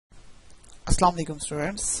अस्सलाम वालेकुम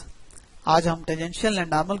स्टूडेंट्स। आज हम tangential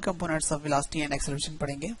and normal components of velocity and acceleration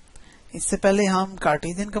पढ़ेंगे। इससे पहले हम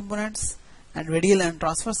Cartesian components and radial and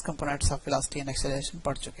transverse components of velocity and acceleration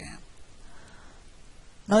पढ़ चुके हैं।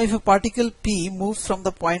 Now if a particle P moves from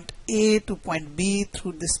the point A to point B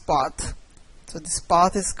through this path, so this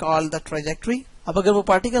path is called the trajectory. अब अगर वो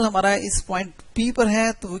particle हमारा इस point P पर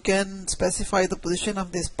है तो we can specify the position of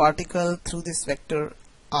this particle through this vector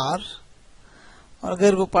R। और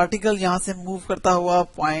अगर वो पार्टिकल यहां से मूव करता हुआ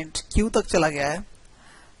पॉइंट Q तक चला गया है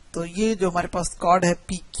तो ये जो हमारे पास कॉर्ड है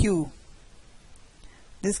PQ,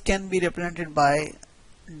 this can be represented by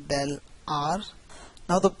del R.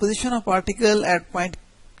 Now the position of particle at point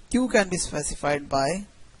Q can be specified by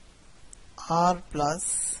R plus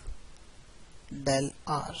del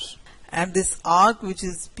R. And this arc, which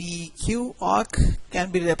is PQ arc,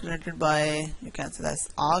 can be represented by, you can say that's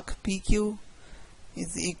arc PQ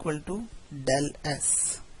is equal to del S.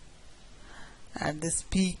 And this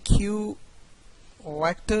PQ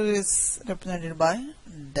vector is represented by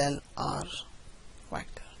del R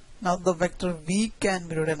vector. Now the vector V can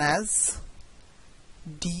be written as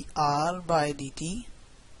dr by dt,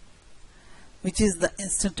 which is the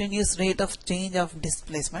instantaneous rate of change of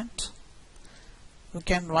displacement. We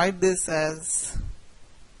can write this as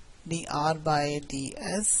dr by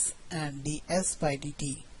ds and ds by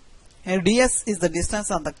dt. Here ds is the distance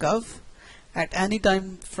on the curve at any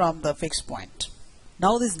time from the fixed point.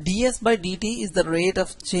 Now this ds by dt is the rate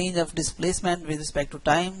of change of displacement with respect to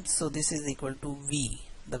time, so this is equal to v,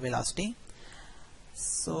 the velocity.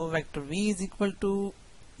 So vector v is equal to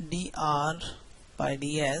dr by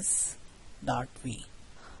ds dot v.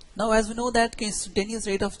 Now as we know that instantaneous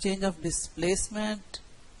rate of change of displacement,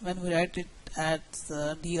 when we write it at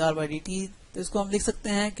dr by dt, तो इसको हम लिख सकते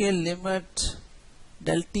हैं कि limit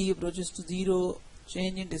del t approaches to 0,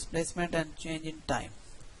 change in displacement and change in time.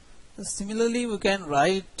 So similarly we can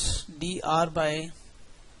write dr by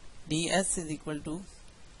ds is equal to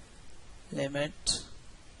limit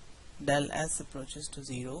del s approaches to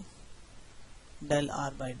 0 del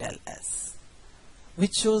r by del s,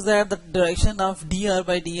 which shows that the direction of dr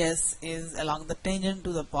by ds is along the tangent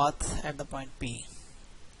to the path at the point P.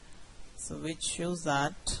 So which shows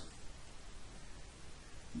that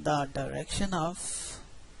the direction of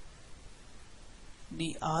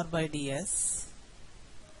dr by ds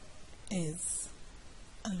is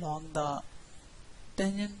along the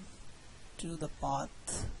tangent to the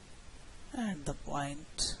path at the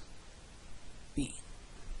point P.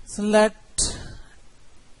 So let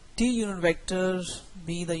t unit vector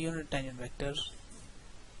be the unit tangent vector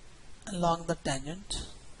along the tangent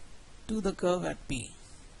to the curve at P.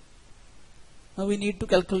 Now we need to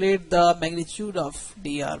calculate the magnitude of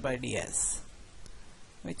dr by ds,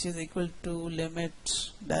 which is equal to limit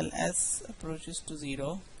del s approaches to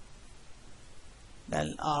 0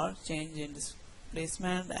 del r change in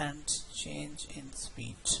displacement and change in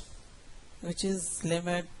speed, which is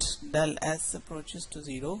limit del s approaches to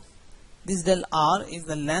 0. This del r is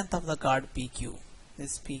the length of the card PQ,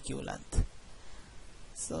 this PQ length.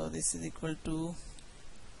 So this is equal to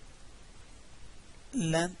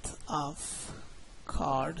length of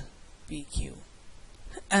card PQ,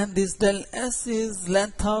 and this del s is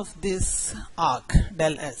length of this arc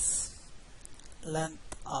del s,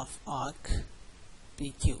 length of arc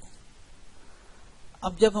PQ.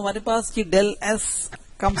 अब जब हमारे पास ये del s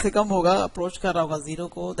कम से कम होगा, approach कर रहा होगा 0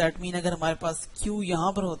 को, दैट मीन अगर हमारे पास q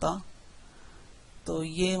यहां पर होता तो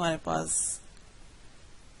ये हमारे पास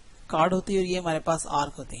कार्ड होती और ये हमारे पास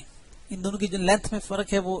आर्क होती। इन दोनों की जो लेंथ में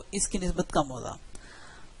फर्क है वो इसकी निस्बत कम होता।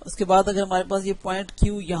 उसके बाद अगर हमारे पास ये पॉइंट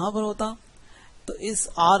Q यहां पर होता तो इस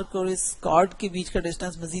आर्क और इस कार्ड के बीच का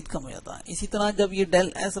डिस्टेंस मजीद कम हो जाता। इसी तरह जब ये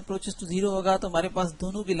del s approaches to 0 होगा तो हमारे पास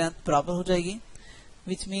दोनों की लेंथ बराबर हो जाएगी,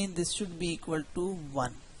 which means this should be equal to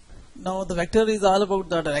 1. Now the vector is all about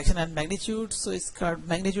the direction and magnitude, so इसका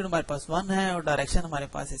magnitude हमारे पास 1 है और डायरेक्शन हमारे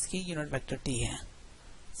पास इसकी यूनिट वेक्टर t है।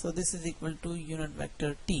 So this is equal to unit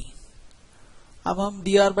vector t. अब हम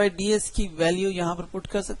dr by ds की वैल्यू यहाँ पर पुट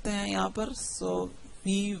कर सकते हैं यहाँ पर। So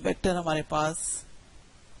v वेक्टर हमारे पास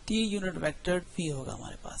t यूनिट वेक्टर v होगा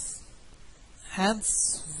हमारे पास। Hence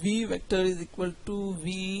v vector is equal to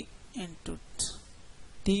v into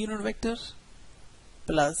t unit vector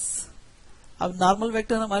plus, अब नॉर्मल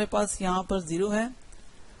वेक्टर हमारे पास यहाँ पर 0 है।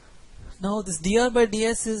 Now this dr by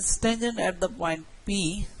ds is tangent at the point P.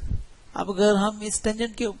 अब अगर हम इस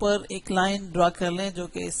टेंजेंट के ऊपर एक लाइन ड्रा कर लें जो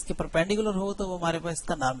कि इसके परपेंडिकुलर हो तो वो हमारे पास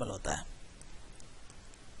इसका नॉर्मल होता है।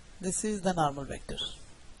 This is the normal vector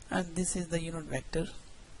and this is the unit vector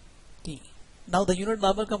t. Now the unit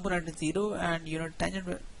normal component is 0 and unit tangent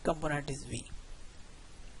component is v.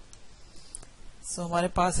 So हमारे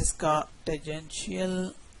पास इसका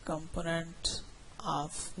tangential component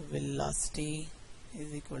of velocity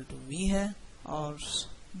is equal to v है और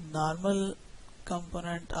normal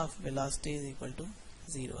component of velocity is equal to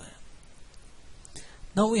 0 है.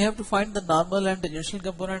 Now we have to find the normal and tangential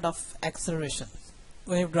component of acceleration.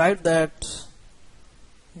 We have derived that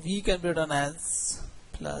v can be written as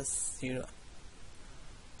plus 0,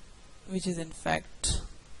 which is in fact,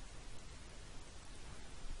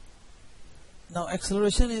 now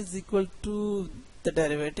acceleration is equal to the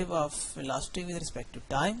derivative of velocity with respect to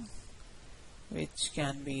time, which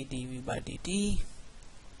can be dv by dt,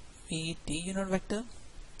 v t unit vector.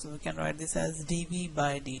 So we can write this as dv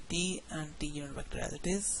by dt and t unit vector as it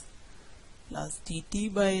is, plus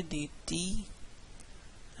dt by dt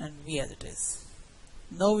and v as it is.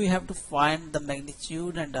 Now we have to find the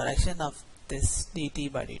magnitude and direction of this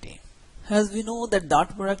dt by dt. As we know that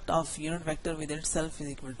dot product of unit vector with itself is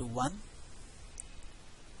equal to 1.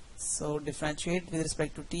 So differentiate with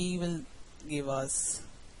respect to t will give us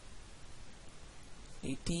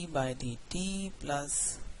dt by dt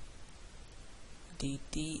plus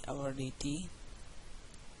dt over dt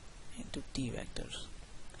into t vector,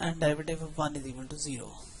 and derivative of 1 is equal to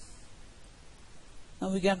 0. Now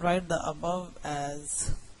we can write the above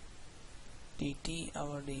as dt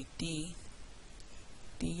over dt,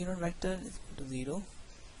 t unit vector is equal to 0,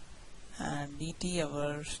 and dt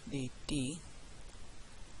over dt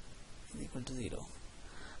is equal to 0.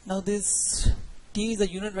 Now this t is a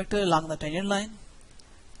unit vector along the tangent line,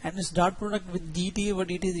 and its dot product with dt over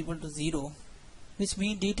dt is equal to 0, which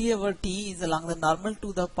means dt over t is along the normal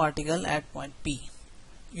to the particle at point P.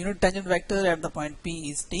 Unit tangent vector at the point P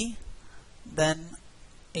is t. Then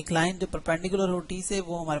एक line जो perpendicular हो t से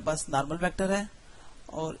वो हमारे पास normal vector है,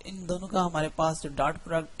 और इन दोनों का हमारे पास जो डॉट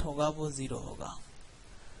प्रोडक्ट होगा वो 0 होगा.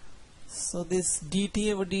 So this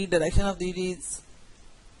dt over d, direction of dt is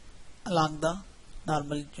along the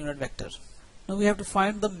normal unit vector. Now we have to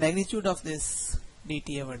find the magnitude of this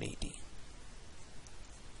dt over dt.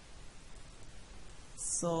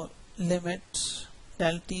 So limit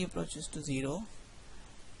del t approaches to 0,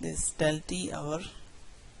 this del t over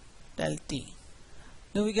del t.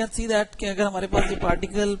 Now we can see that कि अगर हमारे पास ये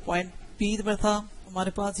particle point P पर था,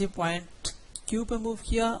 हमारे पास ये point Q पे move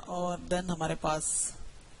किया, और देन हमारे पास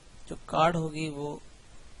जो कार्ड होगी वो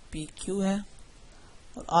PQ है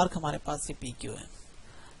और आर्क हमारे पास ये PQ है.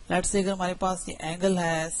 लेट्स से अगर हमारे पास ये एंगल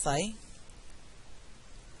है साई,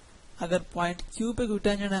 अगर पॉइंट Q पे कोई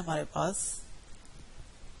टेंजेंट है हमारे पास,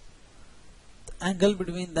 angle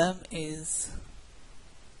between them is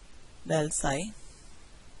del psi.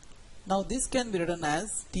 Now this can be written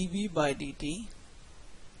as dv by dt,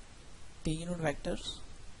 t unit vector,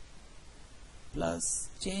 plus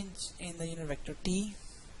change in the unit vector t.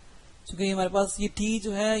 चूंकि हमारे पास ये t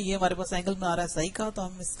जो है ये हमारे पास एंगल में आ रहा है psi का, तो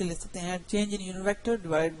हम इसके लिख सकते हैं change in unit vector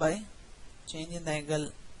divided by change in the angle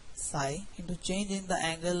psi into change in the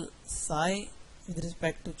angle psi with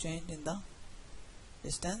respect to change in the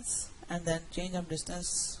distance, and then change of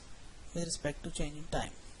distance with respect to change in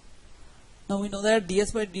time. Now we know that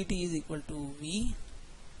ds by dt is equal to v,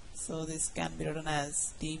 so this can be written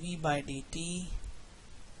as dv by dt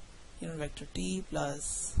unit vector t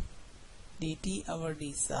plus dt over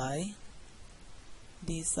d psi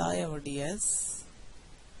over ds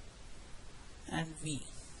and v.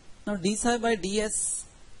 Now d psi by ds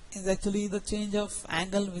is actually the change of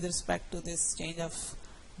angle with respect to this change of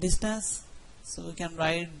distance. So we can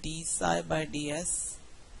write d psi by ds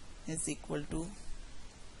is equal to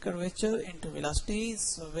curvature into velocity,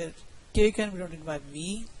 so where k can be denoted by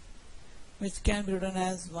v, which can be written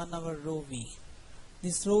as 1 over rho v.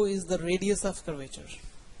 This rho is the radius of curvature.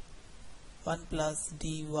 1 plus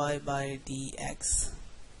dy by dx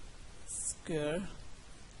square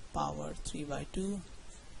power 3 by 2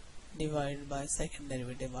 divided by second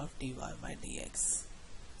derivative of dy by dx.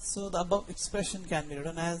 So the above expression can be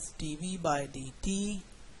written as dv by dt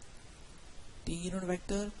t unit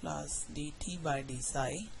vector plus dt by d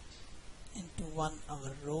psi into 1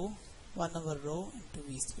 over rho into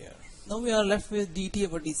v square. Now we are left with dt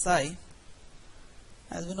over d psi.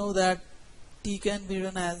 As we know that t can be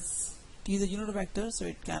written as, t is a unit vector, so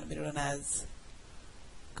it can be written as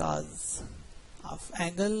cos of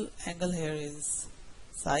angle here is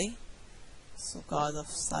psi, so cos of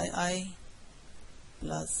psi I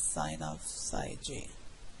plus sine of psi j.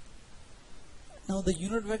 Now the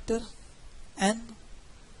unit vector n,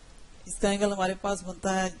 इसका angle हमारे पास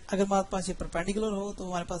बनता है, अगर हमारे पास ये perpendicular हो तो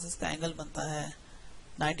हमारे पास इसका एंगल बनता है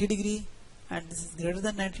 90 degree, and this is greater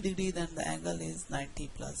than 90 degree, then the angle is 90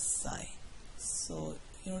 plus psi. So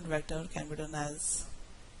unit vector can be written as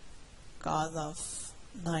cos of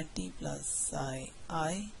 90 plus psi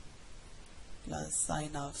I plus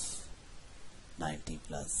sine of 90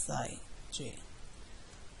 plus psi j.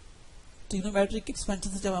 Trigonometric expansion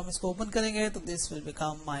से जब हम इसको open करेंगे तो this will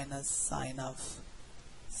become minus sign of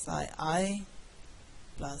psi I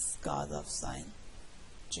plus cos of sine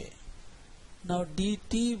j. Now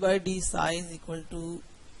dt by d psi is equal to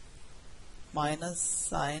minus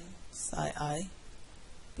sine psi I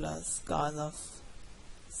plus cos of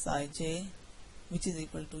psi j, which is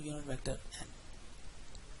equal to unit vector n.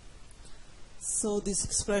 So this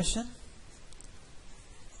expression,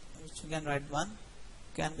 which we can write 1,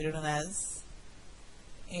 can be written as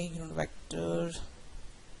a unit vector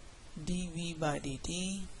dv by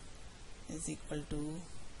dt is equal to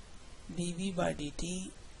dv by dt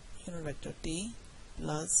unit vector t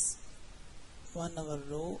plus 1 over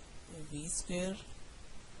rho v square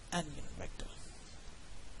and unit vector,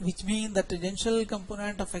 which means the tangential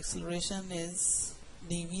component of acceleration is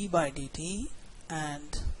dv by dt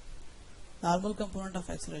and normal component of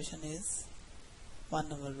acceleration is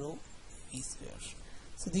 1 over rho v square.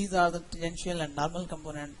 So these are the tangential and normal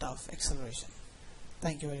component of acceleration.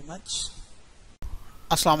 Thank you very much.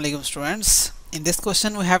 Assalamu alaikum students. In this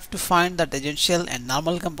question we have to find the tangential and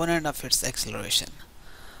normal component of its acceleration.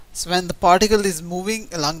 So when the particle is moving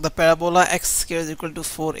along the parabola x square is equal to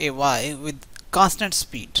 4ay with constant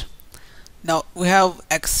speed. Now we have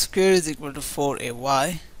x square is equal to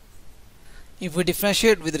 4ay. If we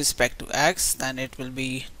differentiate with respect to x, then it will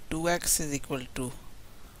be 2x is equal to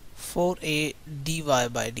 4a dy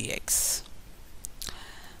by dx.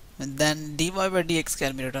 And then dy by dx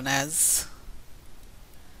can be written as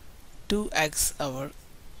 2x over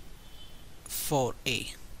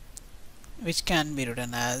 4a, which can be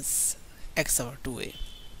written as x over 2a.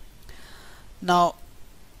 Now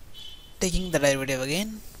taking the derivative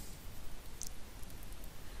again,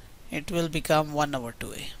 it will become 1 over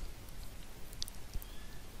 2a.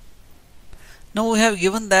 Now we have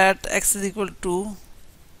given that x is equal to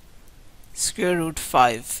square root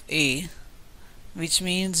 5a, which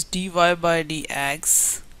means dy by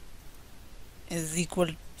dx is equal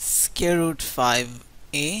to square root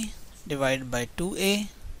 5a divided by 2a.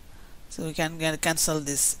 So we can cancel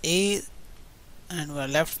this a and we are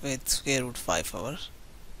left with square root 5 over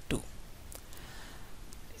 2.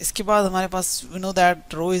 इसके बाद हमारे पास we know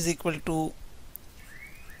that rho is equal to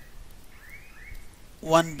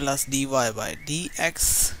 1 plus dy by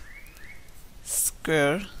dx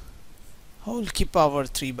square whole की power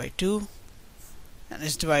 3 by 2 and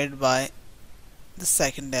is divided by the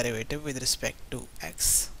second derivative with respect to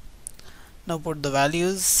x. Now put the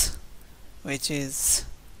values, which is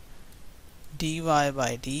dy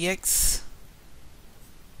by dx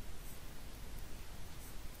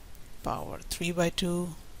power 3 by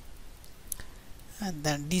 2 and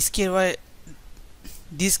then d square y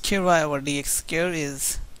over dx square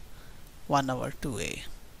is 1 over 2a.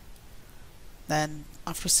 Then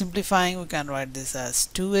after simplifying we can write this as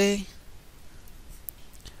 2a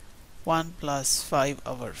 1 plus 5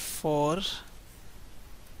 over 4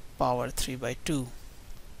 power 3 by 2.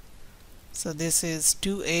 So this is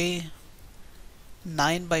 2a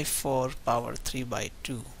 9 by 4 power 3 by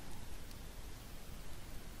 2.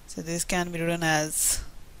 So this can be written as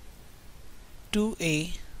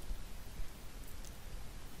 2a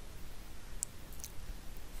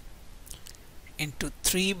into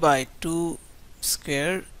 3 by 2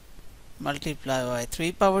 square multiply by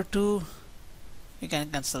 3 power 2. We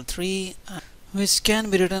can cancel 3, which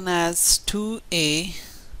can be written as 2a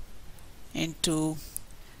into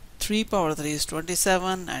 3 power 3 is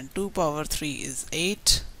 27 and 2 power 3 is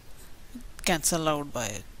 8. Cancel out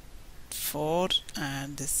by 4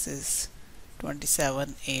 and this is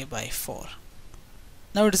 27a by 4.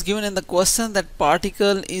 Now it is given in the question that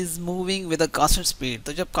particle is moving with a constant speed.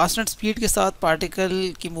 तो जब constant speed के साथ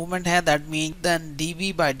particle की movement है, that means then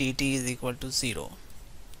dv by dt is equal to 0.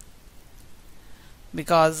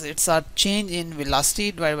 Because it's a change in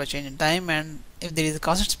velocity divided by change in time, and if there is a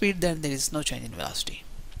constant speed then there is no change in velocity.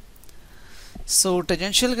 So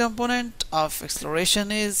tangential component of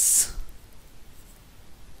acceleration is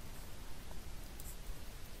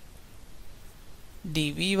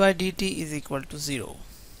dv by dt is equal to 0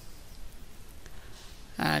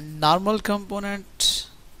 and normal component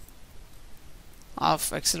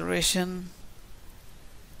of acceleration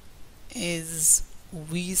is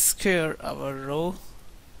v square over rho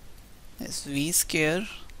is v square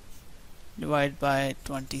divided by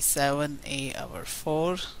 27a over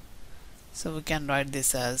 4. So we can write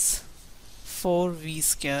this as 4v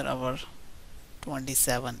square over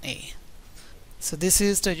 27a. So this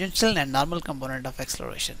is tangential and normal component of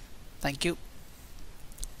acceleration. Thank you.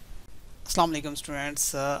 अस्सलाम वालेकुम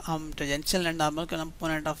students, हम tangential and normal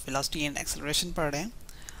component of velocity and acceleration पढ़ रहे हैं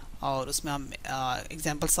और उसमें हम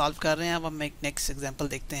example solve कर रहे हैं। अब हम एक नेक्स्ट एग्जांपल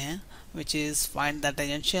देखते हैं which is find the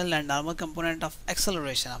tangential and normal component of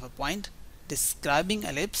acceleration of a point describing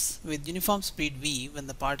ellipse with uniform speed v when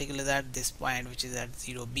the particle is at this point, which is at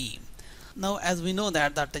 0b. Now as we know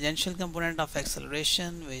that the tangential component of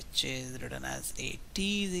acceleration, which is written as at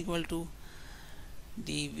is equal to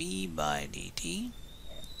dv by dt.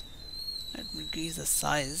 Let me increase the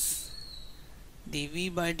size. dv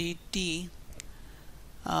by dt.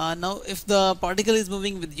 Now if the particle is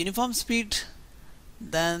moving with uniform speed,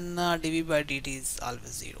 then dv by dt is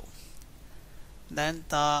always 0. Then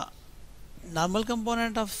the normal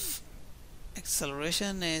component of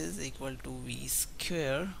acceleration is equal to v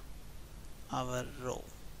square over rho.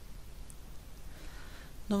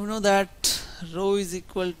 Now we know that rho is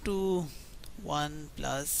equal to 1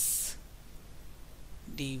 plus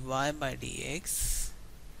dy by dx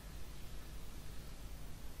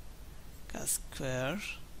ka square,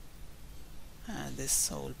 and this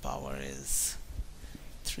whole power is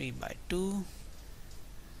 3 by 2.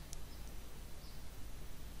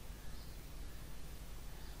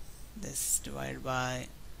 This divided by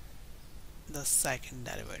the second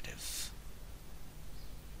derivative.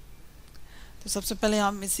 तो सबसे पहले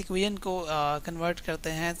हम इस equation को convert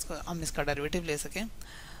करते हैं, हम इसका डेरिवेटिव ले सकें.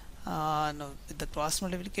 Now with the cross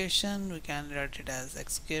multiplication we can write it as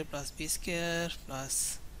x square plus b square plus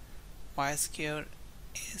y square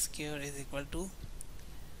a square is equal to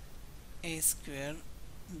a square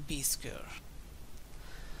b square.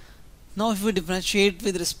 Now if we differentiate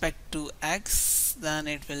with respect to x, then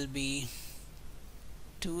it will be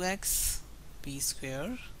 2x b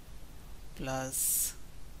square plus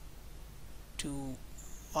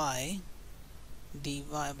 2y dy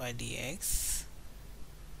by dx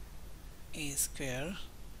a square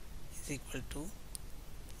is equal to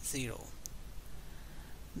 0.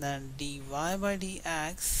 Then dy by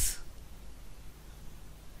dx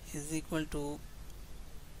is equal to,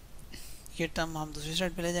 ये term हम दूसरी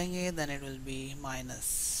side पे ले जाएंगे, then it will be minus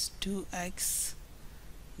 2x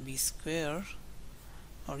b square,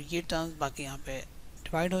 और ये terms बाकी यहाँ पे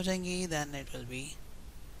डिवाइड हो जाएंगी, then it will be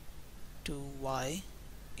 2y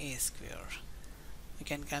a square. We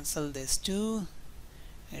can cancel this 2,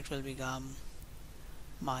 it will become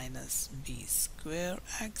minus b square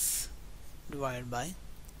x divided by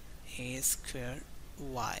a square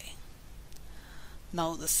y.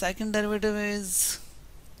 Now the second derivative is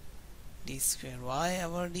d square y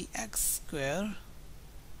over dx square,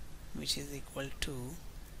 which is equal to,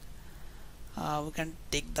 we can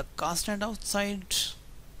take the constant outside.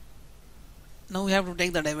 Now we have to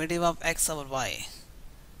take the derivative of x over y,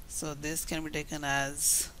 so this can be taken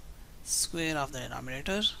as square of the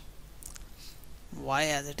denominator, y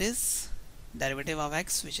as it is, derivative of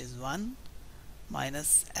x which is 1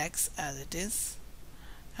 minus x as it is,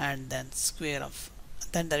 and then square of,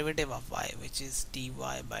 then derivative of y which is dy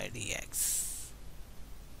by dx.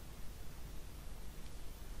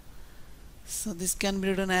 So this can be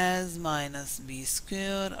written as minus b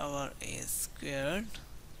square over a squared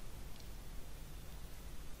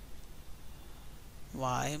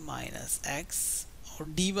y minus x, और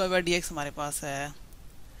dy by dx हमारे पास है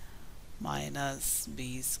minus b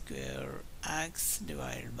square x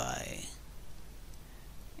divided by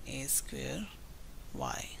a square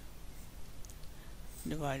y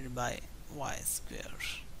divided by y square.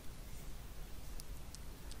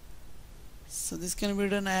 So this can be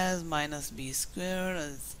written as minus b square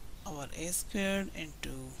as over a squared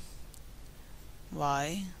into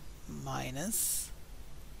y minus,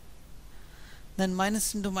 then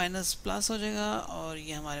minus into minus plus हो जाएगा, और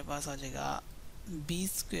ये हमारे पास आ जाएगा b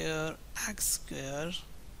square x square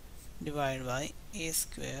divided by a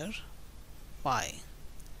square y,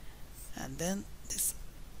 and then this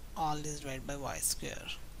all is divided by y square,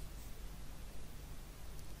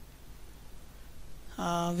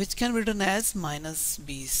 which can be written as minus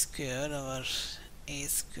b square over a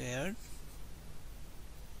squared,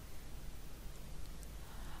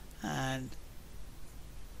 and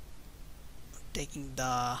taking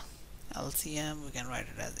the LCM we can write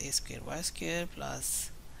it as a square y square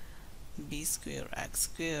plus b square x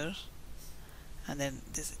square, and then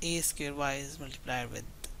this a square y is multiplied with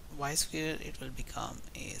y square, it will become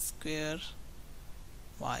a square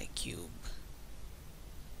y cube.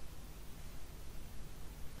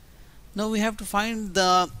 Now we have to find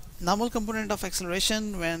the normal component of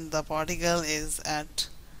acceleration when the particle is at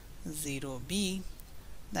 0b.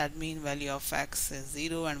 That means value of x is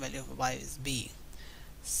 0 and value of y is b.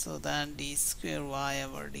 So then d square y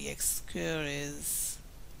over dx square is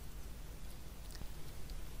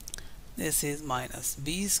this is minus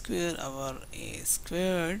b square over a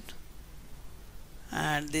squared,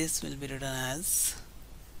 and this will be written as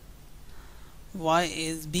y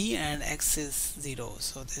is b and x is 0,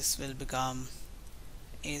 so this will become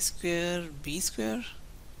a square b square,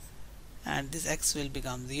 and this x will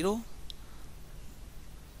become 0,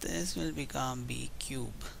 this will become b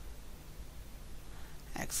cube,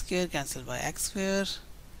 x square cancel by x square,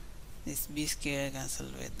 this b square cancel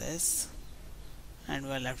with this, and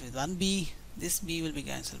we are left with 1b. This b will be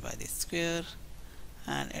cancelled by this square,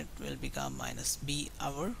 and it will become minus b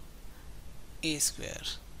over a square.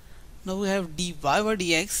 Now we have dy over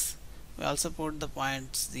dx. We also put the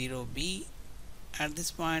point 0b at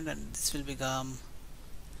this point, and this will become,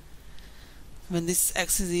 when this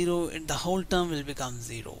x is 0, the whole term will become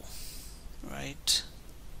 0, right?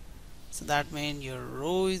 So that means your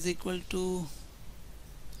rho is equal to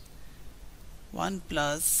 1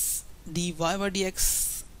 plus dy by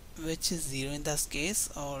dx, which is 0 in this case,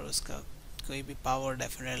 और उसका कोई भी power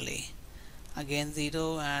definitely again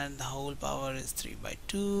 0, and the whole power is 3 by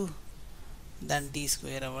 2, then d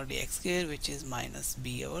square over dx square, which is minus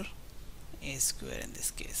b over a square in this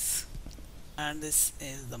case, and this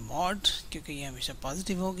is the mod, क्योंकि ये हमेशा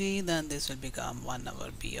positive होगी, then this will become 1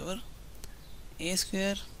 over b over a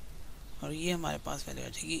square, और ये हमारे पास value आ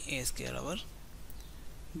जाएगी a square over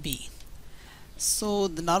b. So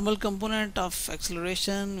the normal component of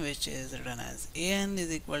acceleration, which is written as an,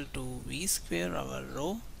 is equal to v square over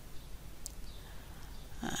rho,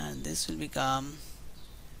 and this will become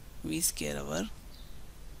v square over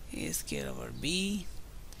a square over b,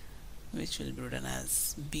 which will be written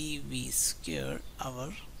as bv square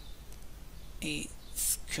over a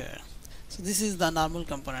square. So this is the normal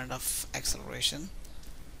component of acceleration.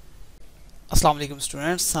 अस्सलाम वालेकुम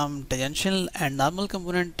students, हम tangential and normal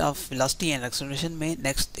component of velocity and acceleration में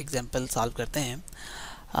next example solve करते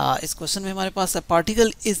हैं। इस question में हमारे पास a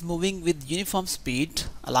particle is moving with uniform speed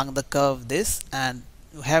along the curve this, and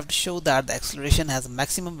we have to show that the acceleration has a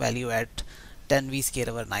maximum value eight 10v square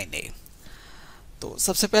over 9a। तो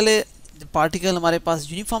सबसे पहले particle हमारे पास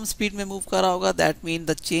uniform speed में move कर रहा होगा, that mean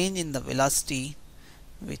the change in the velocity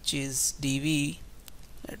which is dv,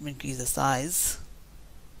 let me increase the size.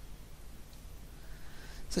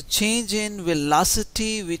 So change in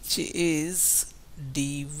velocity, which is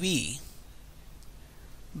dv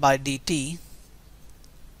by dt,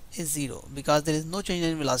 is 0 because there is no change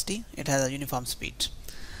in velocity, it has a uniform speed.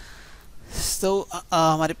 So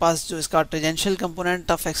हमारे पास जो इसका tangential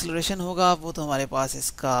component of acceleration होगा वो तो हमारे पास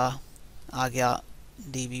इसका आ गया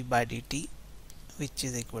dv by dt, which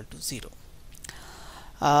is equal to 0.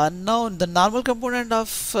 Now the normal component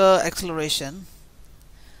of acceleration,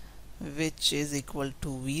 which is equal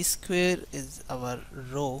to v square is our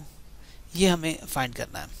rho, ये हमें फाइंड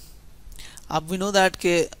करना है. अब we know that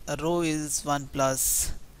के rho is 1 plus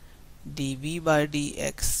dv by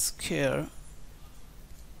dx square,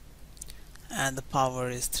 and the power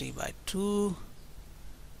is 3 by 2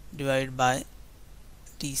 divided by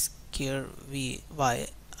d square v y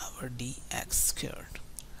over dx squared.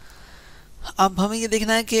 अब हमें ये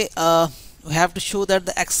देखना है कि we have to show that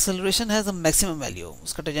the acceleration has a maximum value.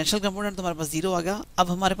 उसका tangential component तो हमारे पास 0 आ गया. अब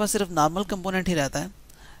हमारे पास सिर्फ नॉर्मल कंपोनेंट ही रहता है,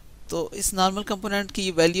 तो इस नॉर्मल कंपोनेंट की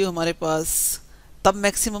वैल्यू हमारे पास तब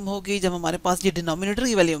मैक्सिमम होगी जब हमारे पास ये डिनोमिनेटर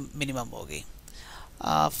की वैल्यू मिनिमम होगी.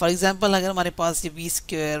 फॉर एग्जांपल अगर हमारे पास ये v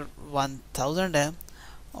स्क्वायर 1000 है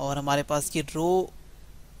और हमारे पास ये रो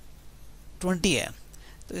 20 है,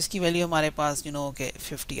 तो इसकी वैल्यू हमारे पास के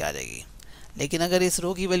 50 आ जाएगी. लेकिन अगर इस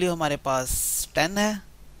रो की वैल्यू हमारे पास 10 है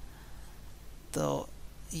तो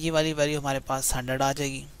ये वाली वैल्यू हमारे पास 100 आ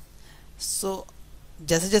जाएगी. सो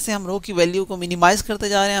जैसे जैसे हम रो की वैल्यू को मिनिमाइज़ करते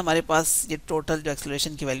जा रहे हैं, हमारे पास ये टोटल जो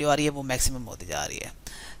एक्सेलरेशन की वैल्यू आ रही है वो मैक्सिमम होती जा रही है.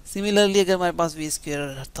 सिमिलरली अगर हमारे पास v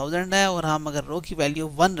स्क्वायर 1000 है और हम अगर रो की वैल्यू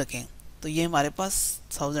 1 रखें तो ये हमारे पास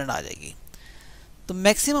 1000 आ जाएगी. तो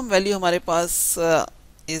मैक्सिमम वैल्यू हमारे पास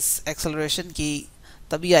इस एक्सेलरेशन की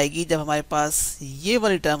तभी आएगी जब हमारे पास ये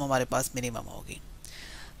वाली टर्म हमारे पास मिनिमम होगी.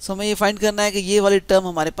 सो हमें ये फाइंड करना है कि ये वाली टर्म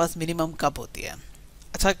हमारे पास मिनिमम कब होती है.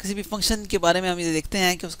 अच्छा, किसी भी फंक्शन के बारे में हम ये देखते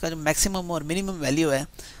हैं कि उसका जो मैक्सिमम और मिनिमम वैल्यू है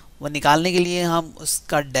वो निकालने के लिए हम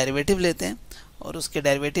उसका डेरिवेटिव लेते हैं, और उसके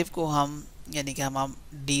डेरिवेटिव को हम यानी कि हम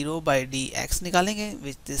D row by D x निकालेंगे,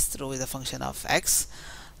 which this row is a function of x.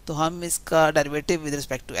 तो हम इसका derivative with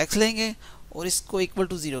respect to x लेंगे और इसको इक्वल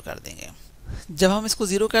टू 0 कर देंगे. जब हम इसको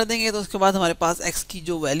 0 कर देंगे तो उसके बाद हमारे पास x की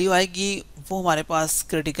जो वैल्यू आएगी वो हमारे पास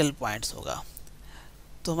क्रिटिकल पॉइंट्स होगा.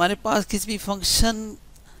 तो हमारे पास किसी भी फंक्शन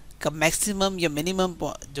का मैक्सिमम या मिनिमम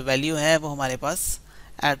जो वैल्यू है वो हमारे पास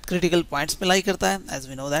एट क्रिटिकल पॉइंट्स पे लाई करता है, एज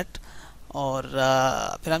वी नो दैट. और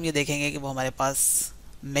फिर हम ये देखेंगे कि वो हमारे पास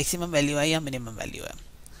मैक्सिमम वैल्यू है या मिनिमम वैल्यू है.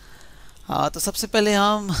 हाँ, तो सबसे पहले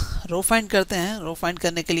हम रो फाइंड करते हैं। रो फाइंड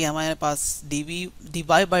करने के लिए हमारे पास dy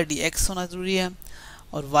बाई डी एक्स होना ज़रूरी है,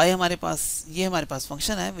 और y हमारे पास, ये हमारे पास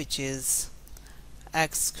फंक्शन है which is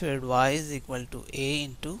x squared Y is equal to a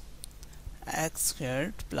into x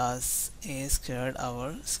squared plus a squared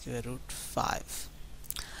our square root 5।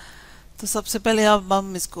 तो सबसे पहले अब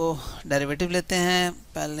हम इसको डेरिवेटिव लेते हैं।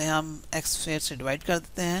 पहले हम x स्क्वेयर से डिवाइड कर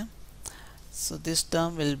देते हैं, so this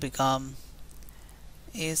term will become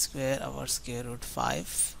a square over square root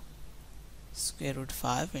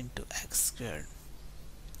 5 into x squared,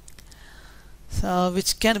 so which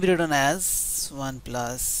can be written as 1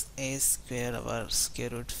 plus a square over square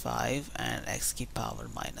root 5 and x की power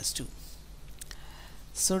minus 2.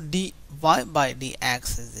 So dy by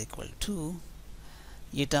dx is equal to,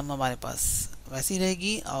 ये term हमारे पास वैसी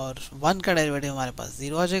रहेगी और 1 का derivative हमारे पास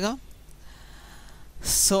 0 आ जाएगा।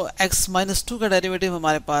 सो x minus 2 का डेरिवेटिव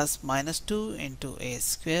हमारे पास माइनस 2 इंटू ए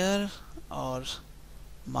स्क्वेयर और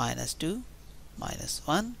minus 2 minus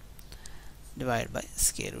 1 divide by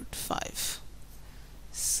square root 5।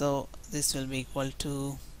 So this will be equal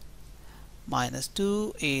to minus 2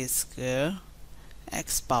 A square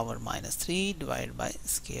x power minus 3 divide by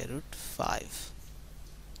square root 5।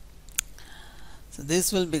 So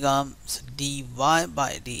this will become, so dy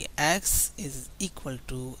by dx is equal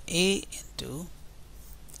to a into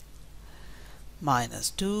minus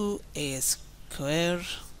 2a square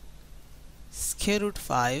square root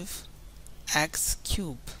 5 x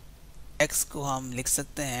cube। x को हम लिख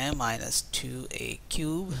सकते हैं minus 2a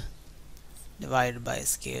cube divide by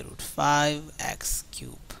square root 5 x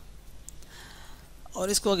cube, और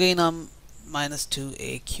इसको again हम minus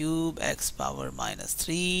 2a cube x power minus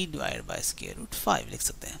 3 divide by square root 5 लिख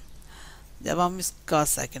सकते हैं। जब हम इसका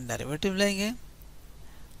सेकंड डेरिवेटिव लेंगे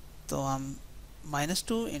तो हम minus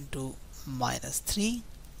 2 into minus 3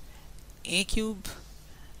 a cube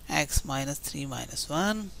x minus 3 minus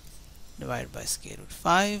 1 divide by square root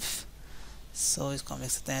 5, सो इसको हम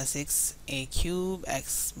लिख सकते हैं 6a cube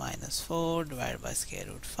x minus 4 divide by square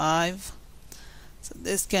root 5। So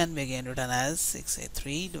this can be again written as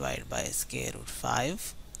 6a3 divided by square root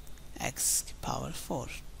 5 x power 4।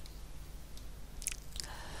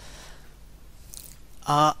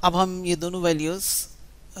 अब हम ये दोनों values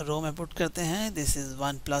रो में पुट करते हैं। This is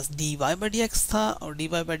 1 plus dy by D x था, और dy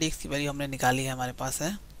by D x की वैल्यू हमने निकाली है, हमारे पास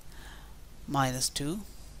है minus 2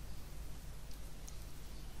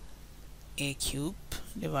 a cube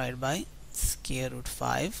divide by square root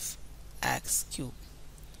 5 x cube,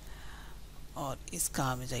 और इसका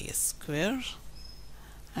हमें चाहिए square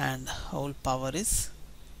and whole power is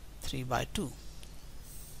 3 by 2।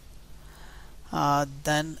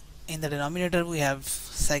 Then in the denominator we have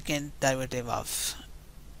second derivative of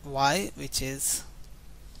y which is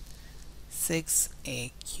 6a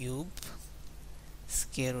cube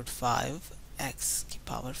square root 5 x की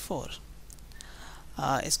power 4।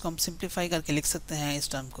 इसको हम simplify करके लिख सकते हैं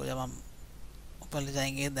इस टर्म को। जब हम ऊपर ले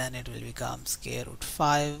जाएंगे then it will become square root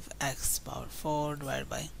 5 x power 4 divided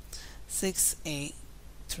by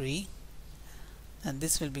 6a3, and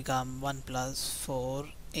this will become 1 plus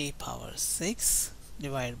 4a power 6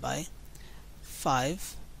 divided by 5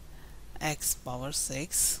 x power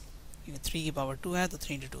 6, 3 की पावर 2 है तो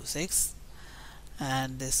 3 into 2 6,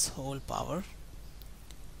 and this whole power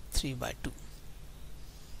 3 by 2।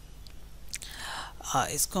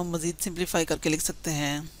 इसको हम मज़ीद सिंप्लीफाई करके लिख सकते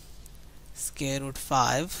हैं square root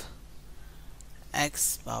 5 x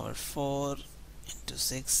power 4 into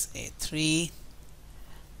 6a3,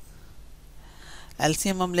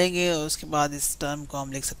 LCM हम लेंगे और उसके बाद इस टर्म को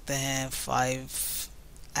हम लिख सकते हैं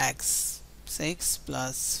 5x 6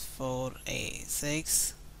 plus 4a6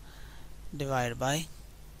 divided by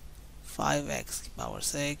 5x की पावर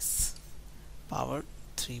 6 पावर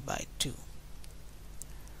 3 by 2।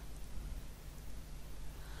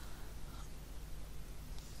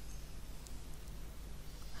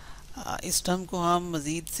 इस टर्म को हम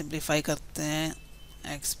मज़ीद सिंप्लीफाई करते हैं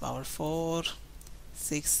x power 4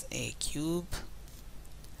 6a cube,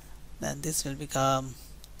 then this will become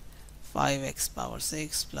 5x power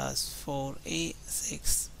 6 plus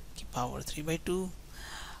 4a6 की पावर 3 by 2।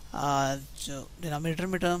 जो डिनोमिनेटर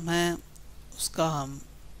में टर्म है उसका हम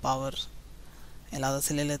पावर अलग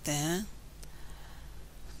से ले लेते हैं,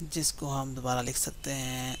 जिसको हम दोबारा लिख सकते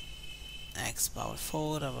हैं x power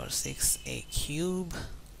 4 over 6a cube,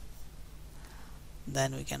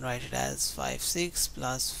 then we can write it as 5 6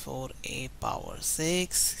 plus 4a power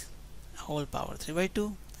 6 whole power 3 by 2।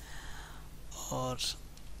 और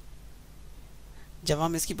जब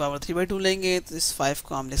हम इसकी पावर 3 by 2 लेंगे तो इस 5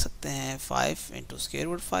 को हम लिख सकते हैं 5 into square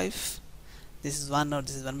root 5, this is 1 और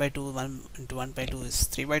this is 1 by 2, 1 into 1 by 2 is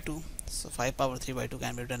 3 by 2, So 5 power 3 by 2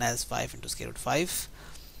 can be written as 5 into square root 5,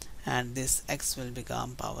 and this x will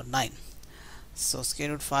become power 9. So square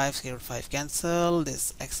root 5 cancel,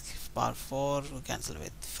 this x power 4 will cancel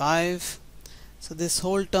with 5. So this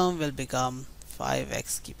whole term will become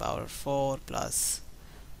 5x की power 4 plus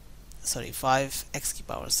 5x की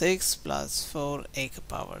power 6 plus 4a की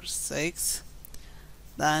power 6,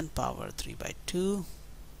 then power 3 by 2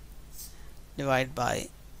 divided by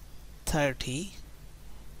 30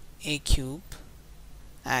 a cube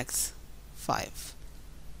x 5.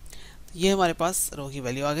 ये हमारे पास रो की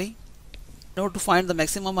value आ गई. Now to find the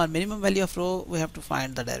maximum or minimum value of rho, we have to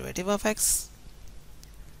find the derivative of x.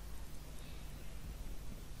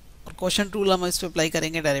 और question tool हम इस पे apply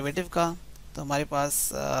करेंगे derivative का. तो हमारे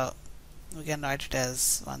पास we can write it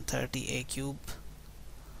as 130 a cube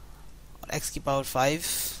और x की पावर 5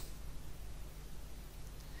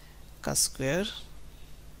 का square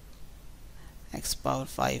x power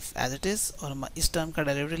 5 as it is, और हम इस टर्म का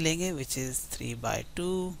डेरिवेटिव लेंगे which is 3 by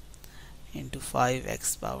 2 into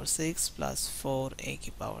 5x power 6 plus 4a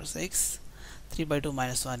की power 6. 3 by 2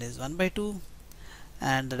 minus 1 is 1 by 2,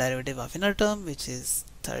 and the derivative of inner term which is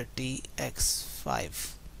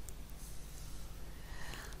 30x5.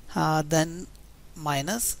 Then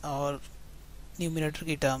minus और numerator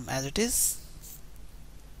की term as it is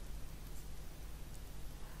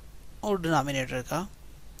और denominator का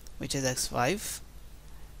which is x5,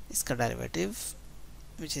 इसका derivative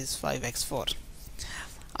which is 5x4.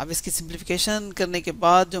 अब इसकी simplification करने के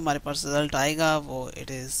बाद जो हमारे पास रिजल्ट आएगा वो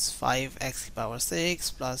इट इज़ 5x की पावर 6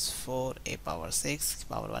 प्लस 4a पावर 6 की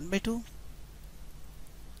power 1 by 2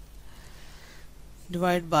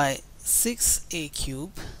 divided by 6a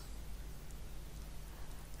cube,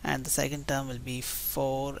 and the second term will be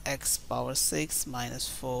 4x power 6 minus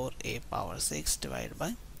 4a power 6 divided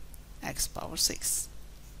by x power 6.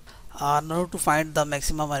 Now to find the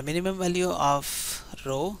maximum or minimum value of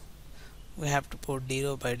rho, we have to put d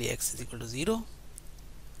rho by dx is equal to 0.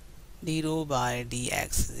 d rho by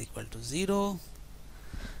dx is equal to 0.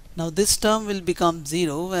 Now this term will become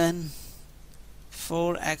 0 when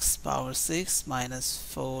 4x power 6 minus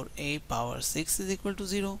 4a power 6 is equal to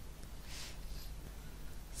 0.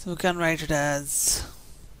 So we can write it as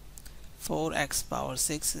 4x power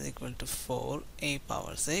 6 is equal to 4a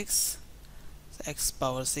power 6. So x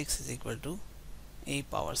power 6 is equal to a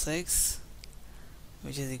power 6,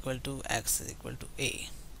 which is equal to x is equal to a.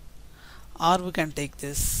 Or we can take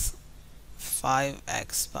this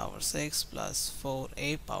 5x power 6 plus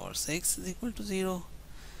 4a power 6 is equal to 0.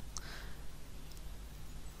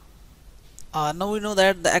 Now we know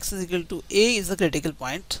that the x is equal to a is the critical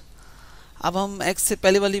point. अब हम x से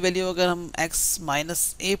पहले वाली value अगर हम x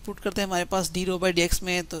minus a put करते हैं हमारे पास d rho by dx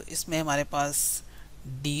में, तो इसमें हमारे पास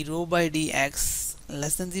d rho by dx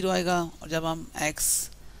less than 0 आएगा. और जब हम x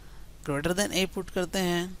greater than a put करते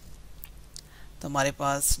हैं तो हमारे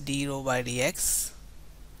पास d rho by dx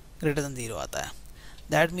greater than 0 आता है.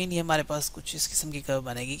 दैट मीन ये हमारे पास कुछ इस किस्म की कर्व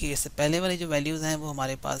बनेगी कि इससे पहले वाली जो वैल्यूज़ हैं वो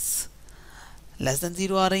हमारे पास लेस देन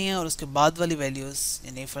 0 आ रही हैं, और उसके बाद वाली वैल्यूज़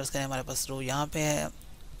यानी फर्ज करें हमारे पास रो यहाँ पे है.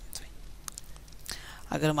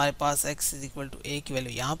 अगर हमारे पास x is equal to a की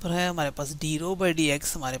वैल्यू यहाँ पर है, हमारे पास d rho by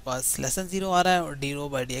dx हमारे पास लेस देन 0 आ रहा है और d rho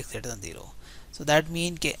by dx greater than 0. So that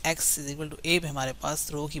mean कि x is equal to a पे हमारे पास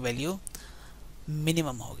रो की वैल्यू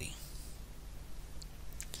मिनिमम होगी.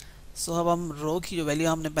 सो अब हम रो की जो वैल्यू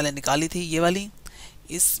हमने पहले निकाली थी ये वाली,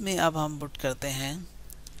 इसमें अब हम पुट करते हैं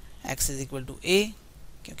x is equal to a,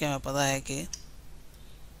 क्योंकि हमें पता है कि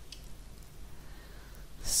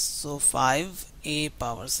so 5a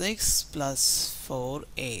power 6 plus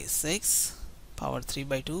 4a6 power 3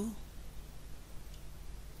 by 2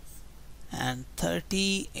 and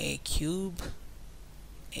 30a cube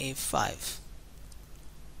a5.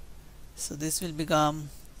 So this will become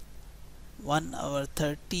 1 over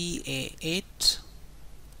 30a8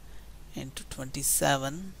 into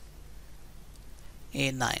 27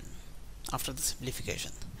 a9 after the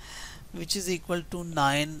simplification, which is equal to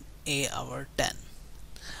 9a over 10.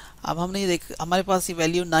 अब हमने ये देख हमारे पास ये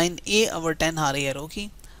वैल्यू 9a over 10 आ रही है रो की,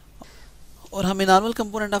 और हमें normal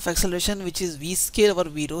component of acceleration which is v square और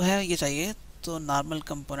v रो है ये चाहिए. तो normal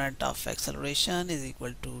component of acceleration is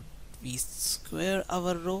equal to v square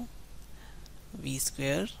over row, v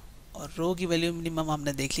square, और रो की वैल्यू मिनिमम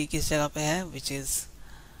हमने देख ली किस जगह पे है विच इज़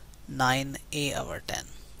 9a over 10.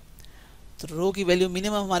 तो रो की वैल्यू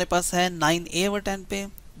मिनिमम हमारे पास है 9a over 10 पे.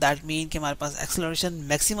 दैट मीन कि हमारे पास एक्सेलरेशन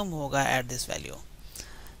मैक्सिमम होगा at this value.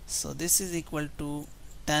 So this is equal to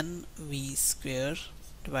 10v square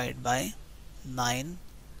divided by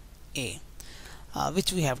 9a,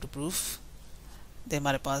 which we have to prove. then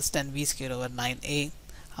हमारे पास 10v square over 9a.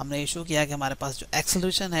 हमने issue किया कि हमारे पास जो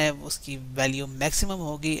एक्सेलरेशन है उसकी वैल्यू मैक्सिमम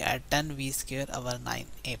होगी एट 10 v² over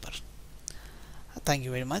 9a पर। Thank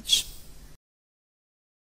you very much.